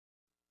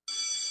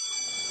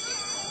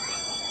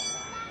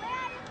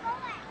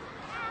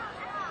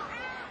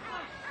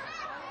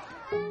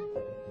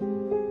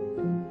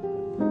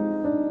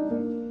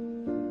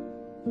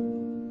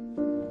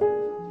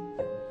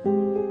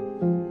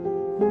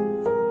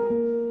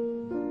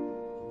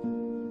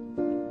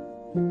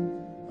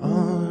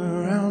All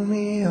around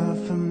me are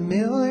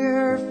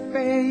familiar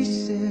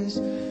faces,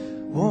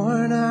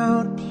 worn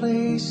out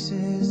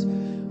places,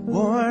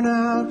 worn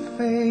out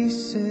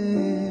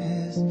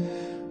faces,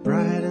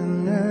 bright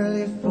and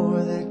early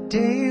for their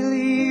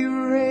daily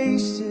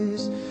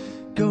races,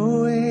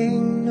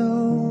 going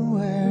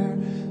nowhere,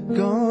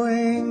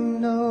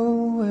 going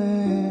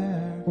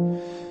nowhere.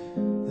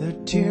 Their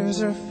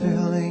tears are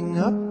filling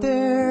up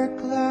their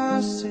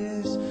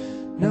glasses,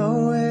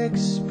 no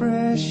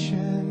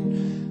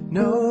expression,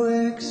 no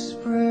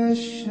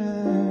expression.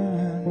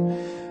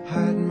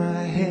 Hide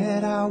my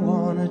head, I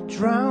wanna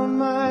drown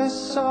my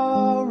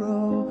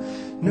sorrow.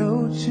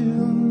 No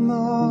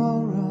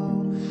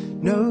tomorrow,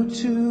 no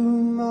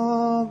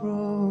tomorrow.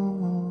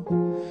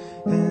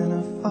 And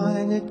I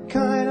find it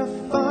kinda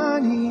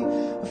funny,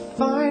 I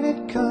find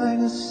it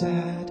kinda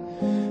sad.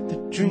 The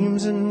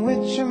dreams in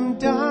which I'm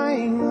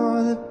dying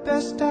are the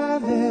best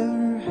I've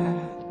ever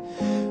had.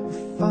 I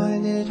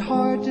find it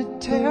hard to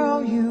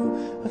tell you,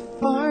 I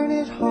find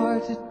it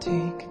hard to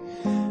take.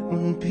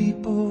 When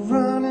people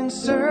run in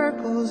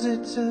circles,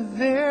 it's a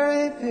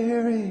very,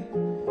 very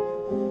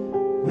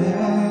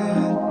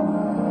mad world.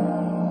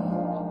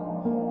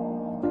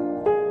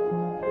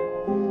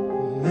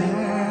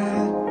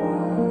 Mad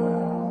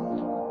world.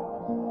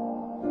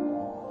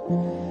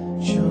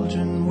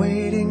 Children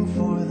waiting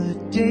for the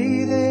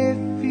day they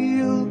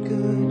feel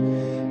good.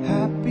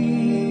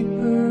 Happy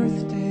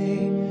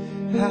birthday,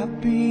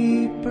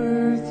 happy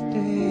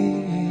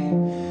birthday.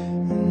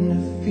 And to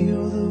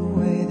feel the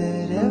way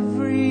that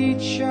every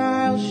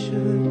child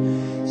should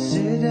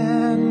sit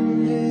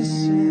and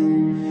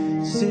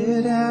listen,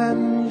 sit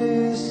and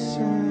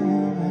listen.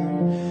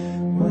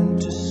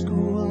 Went to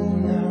school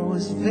and I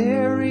was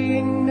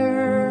very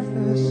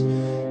nervous.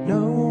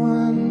 No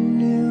one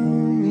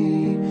knew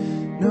me,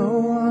 no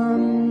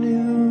one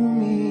knew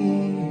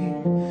me.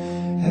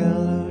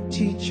 Hello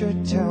teacher,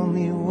 tell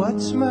me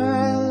what's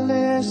my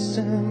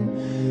lesson.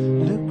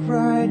 Look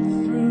right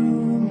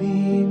through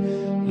me,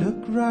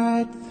 look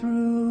right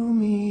through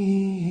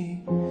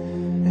me.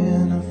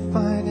 And I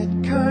find it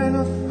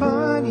kinda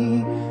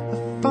funny, I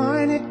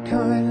find it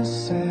kinda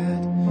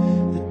sad.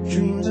 The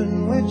dreams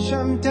in which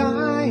I'm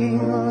dying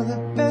are the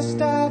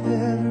best I've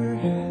ever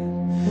had.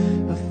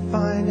 I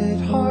find it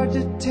hard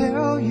to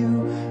tell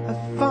you, I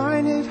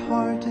find it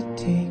hard to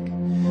take.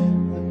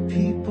 When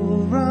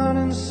people run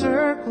in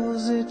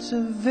circles, it's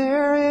a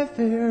very,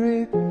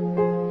 very